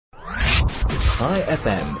High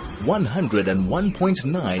FM,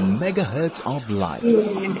 101.9 megahertz of life.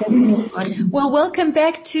 Well, welcome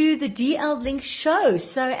back to the DL Link show.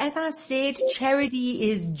 So as I've said, Charidy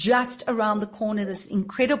is just around the corner, this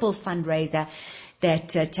incredible fundraiser that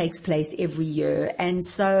takes place every year. And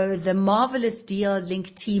so the marvelous DL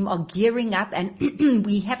Link team are gearing up, and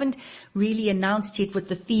we haven't really announced yet what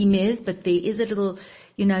the theme is, but there is a little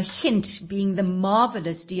hint, being the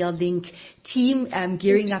marvelous DL Link team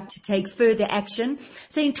gearing up to take further action.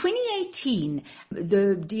 So in 2018,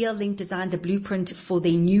 the DL Link designed the blueprint for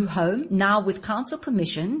their new home. Now with council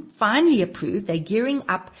permission, finally approved, they're gearing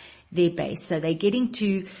up their base. So they're getting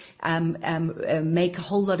to make a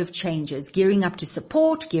whole lot of changes, gearing up to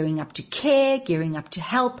support, gearing up to care, gearing up to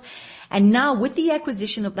help. And now with the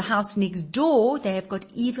acquisition of the house next door, they have got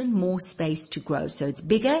even more space to grow. So it's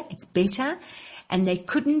bigger, it's better, and they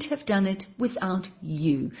couldn't have done it without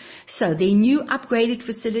you. So their new upgraded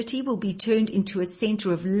facility will be turned into a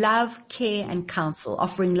center of love, care and counsel,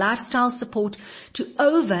 offering lifestyle support to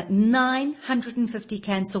over 950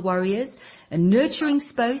 cancer warriors, a nurturing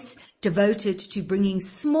space devoted to bringing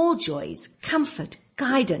small joys, comfort,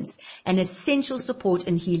 guidance and essential support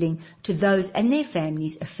and healing to those and their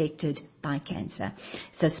families affected by cancer.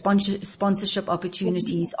 So sponsorship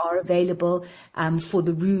opportunities are available for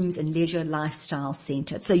the Rooms and Leisure Lifestyle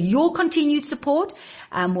Center. So your continued support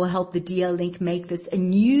will help the DL Link make this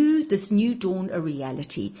new dawn a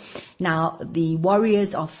reality. Now, the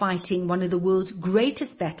warriors are fighting one of the world's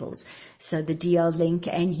greatest battles. So the DL Link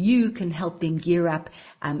and you can help them gear up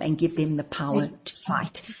and give them the power to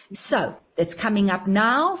fight. So it's coming up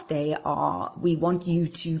now. We want you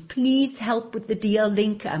to please help with the DL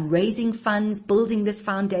Link, raising funds, building this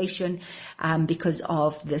foundation, because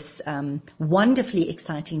of this, wonderfully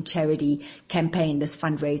exciting charity campaign, this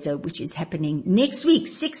fundraiser, which is happening next week,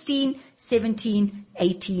 16, 17,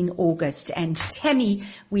 18 August. And Tammy,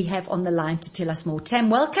 we have on the line to tell us more. Tam,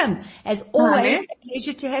 welcome. As always, a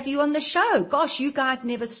pleasure to have you on the show. Gosh, you guys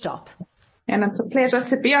never stop. And it's a pleasure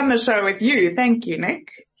to be on the show with you. Thank you,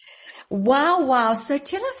 Nick. Wow. So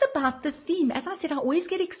tell us about the theme. As I said, I always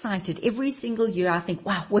get excited. Every single year I think,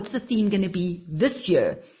 wow, what's the theme going to be this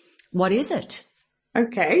year? What is it?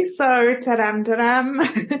 Okay, so ta-dam.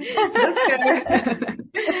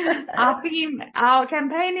 Our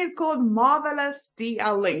campaign is called Marvelous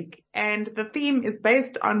DL Link, and the theme is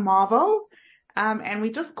based on Marvel. And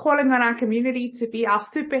we're just calling on our community to be our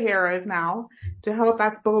superheroes now to help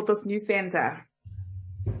us build this new center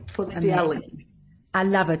for the DL Link. I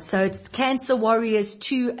love it. So it's Cancer Warriors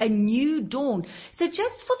to a New Dawn. So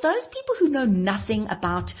just for those people who know nothing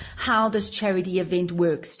about how this charity event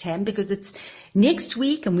works, Tam, because it's next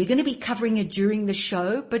week and we're going to be covering it during the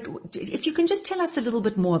show, but if you can just tell us a little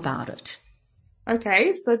bit more about it.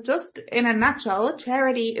 Okay, so just in a nutshell,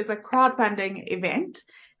 Charidy is a crowdfunding event,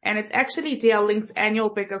 and it's actually DL Link's annual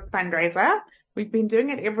biggest fundraiser. We've been doing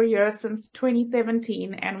it every year since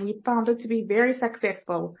 2017, and we found it to be very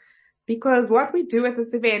successful. Because what we do at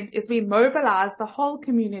this event is we mobilize the whole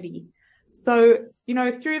community. So,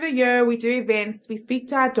 through the year we do events, we speak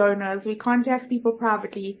to our donors, we contact people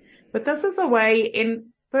privately. But this is a way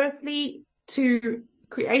firstly, to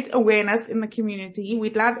create awareness in the community.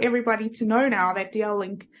 We'd love everybody to know now that DL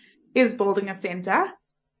Link is building a center.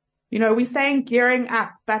 We're saying gearing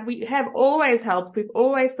up, but we have always helped, we've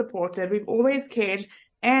always supported, we've always cared,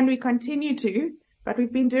 and we continue to, but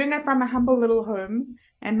we've been doing it from a humble little home.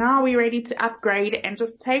 And now we're ready to upgrade and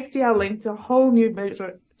just take DL Link to a whole new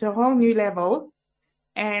level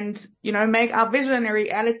and, make our vision a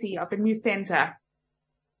reality of a new center.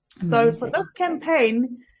 Amazing. So for this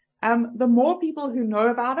campaign, the more people who know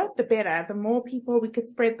about it, the better. The more people we could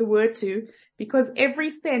spread the word to, because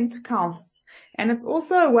every cent counts. And it's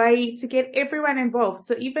also a way to get everyone involved.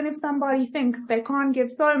 So even if somebody thinks they can't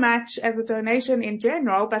give so much as a donation in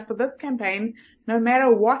general, but for this campaign, no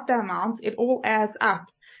matter what the amount, it all adds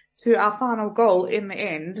up to our final goal in the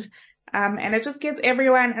end. And it just gives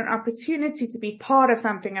everyone an opportunity to be part of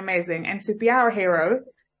something amazing and to be our hero.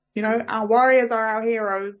 Our warriors are our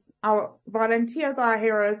heroes. Our volunteers are our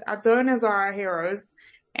heroes. Our donors are our heroes.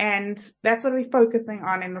 And that's what we're focusing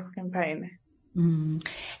on in this campaign.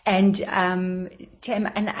 And Tam,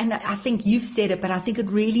 and I think you've said it, but I think it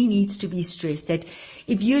really needs to be stressed that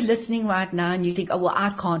if you're listening right now and you think, oh well,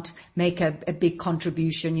 I can't make a big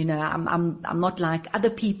contribution, I'm not like other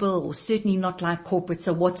people, or certainly not like corporate,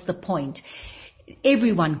 so what's the point?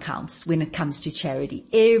 Everyone counts when it comes to charity.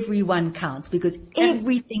 Everyone counts, because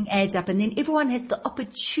everything adds up, and then everyone has the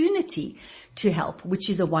opportunity to help, which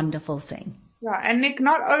is a wonderful thing. Yeah, and Nick,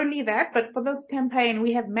 not only that, but for this campaign,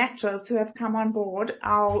 we have matchers who have come on board,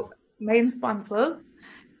 our main sponsors,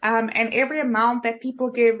 And every amount that people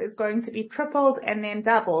give is going to be tripled and then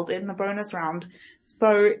doubled in the bonus round.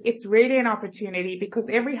 So it's really an opportunity because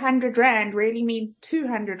every 100 Rand really means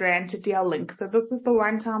 200 Rand to DL Link. So this is the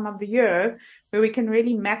one time of the year where we can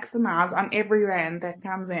really maximize on every Rand that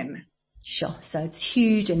comes in. Sure. So it's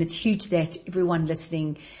huge, and it's huge that everyone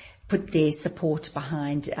listening put their support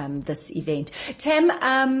behind this event. Tam,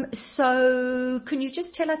 so can you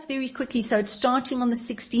just tell us very quickly, so it's starting on the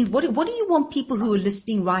 16th, what do you want people who are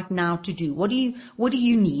listening right now to do? What do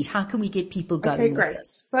you need? How can we get people going Okay, great. with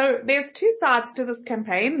this? So there's two sides to this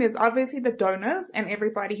campaign. There's obviously the donors and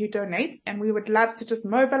everybody who donates, and we would love to just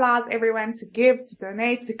mobilize everyone to give, to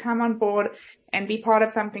donate, to come on board and be part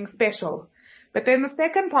of something special. But then the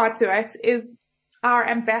second part to it is our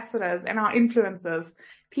ambassadors and our influencers.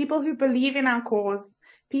 People who believe in our cause,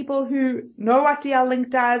 people who know what DL Link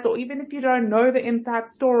does, or even if you don't know the inside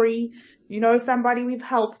story, you know somebody we've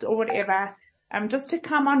helped or whatever, just to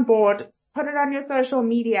come on board, put it on your social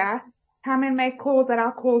media, come and make calls at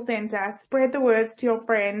our call center, spread the words to your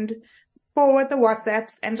friend, forward the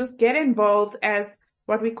WhatsApps, and just get involved as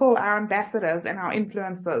what we call our ambassadors and our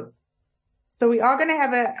influencers. So we are going to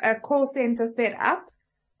have a call center set up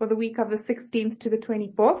for the week of the 16th to the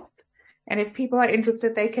 24th. And if people are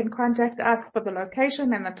interested, they can contact us for the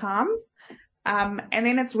location and the times. And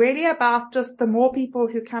then it's really about just the more people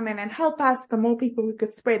who come in and help us, the more people who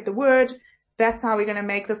could spread the word. That's how we're going to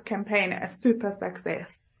make this campaign a super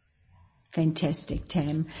success. Fantastic,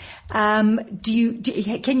 Tam.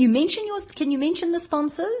 Can you mention the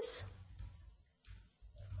sponsors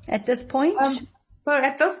at this point? So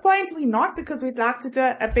at this point, we're not, because we'd like to do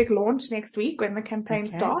a big launch next week when the campaign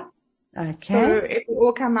starts. Okay. So it will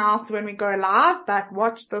all come out when we go live, but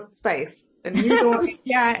watch this space. The new dawn is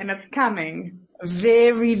here and it's coming.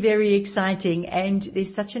 Very, very exciting. And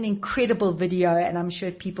there's such an incredible video, and I'm sure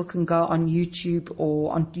if people can go on YouTube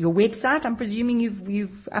or on your website, I'm presuming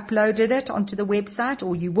you've uploaded it onto the website,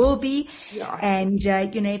 or you will be. Yeah. And,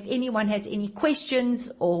 if anyone has any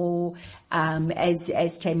questions or,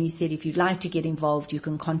 as Tammy said, if you'd like to get involved, you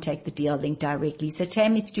can contact the DL Link directly. So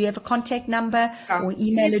Tam, do you have a contact number or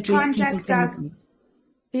email address people can?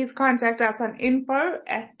 Please contact us on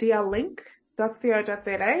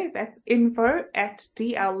info@dllink.co.za. That's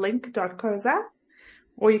info@dllink.co.za.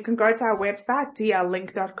 Or you can go to our website,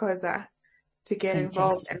 dllink.co.za, to get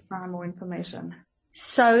involved and find more information.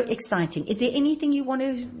 So exciting. Is there anything you want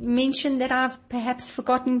to mention that I've perhaps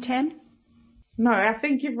forgotten, Tam? No, I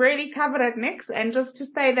think you've really covered it, Nix. And just to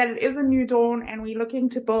say that it is a new dawn and we're looking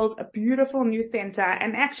to build a beautiful new center.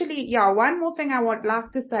 And actually, one more thing I would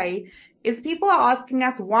like to say is people are asking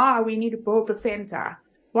us why we need to build the center.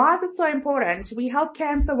 Why is it so important? We help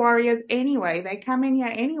cancer warriors anyway. They come in here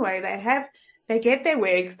anyway. They get their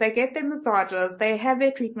wigs, they get their massages, they have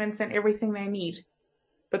their treatments and everything they need.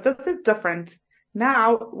 But this is different.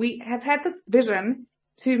 Now we have had this vision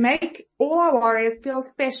to make all our warriors feel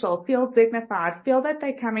special, feel dignified, feel that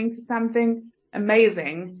they're coming to something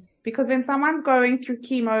amazing. Because when someone's going through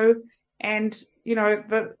chemo and,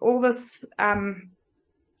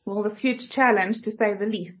 all this huge challenge, to say the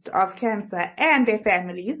least, of cancer and their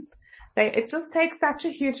families, it just takes such a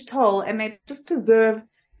huge toll, and they just deserve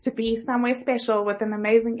to be somewhere special with an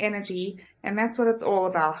amazing energy. And that's what it's all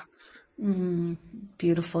about.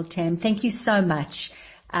 Beautiful, Tam. Thank you so much.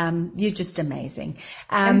 You're just amazing.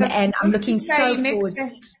 And I'm looking so forward.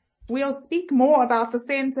 We'll speak more about the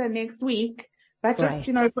center next week, but just,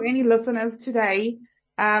 for any listeners today,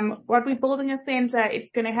 what we're building a center,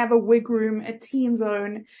 it's going to have a wig room, a teen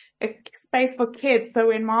zone, a space for kids. So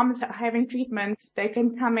when moms are having treatment, they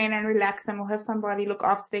can come in and relax, and we'll have somebody look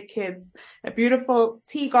after their kids. A beautiful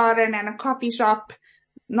tea garden and a coffee shop.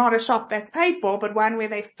 Not a shop that's paid for, but one where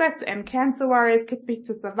they sit and cancer warriors could speak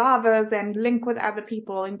to survivors and link with other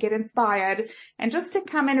people and get inspired. And just to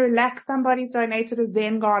come and relax, somebody's donated a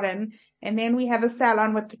Zen garden. And then we have a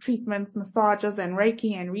salon with the treatments, massages and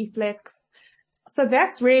Reiki and reflex. So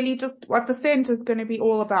that's really just what the center is going to be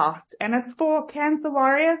all about. And it's for cancer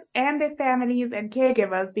warriors and their families and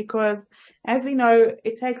caregivers, because as we know,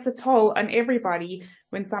 it takes a toll on everybody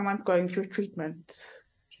when someone's going through treatment.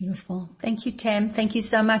 Beautiful. Thank you, Tam. Thank you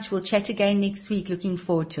so much. We'll chat again next week. Looking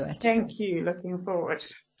forward to it. Thank you. Looking forward.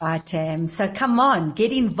 Bye, Tam. So come on,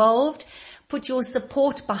 get involved. Put your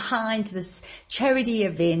support behind this charity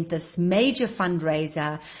event, this major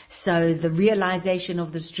fundraiser. So the realization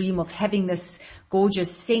of this dream of having this gorgeous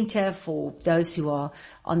center for those who are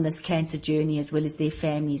on this cancer journey, as well as their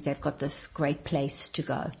families, they've got this great place to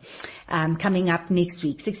go. Coming up next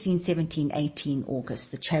week, 16, 17, 18 August,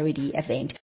 the charity event.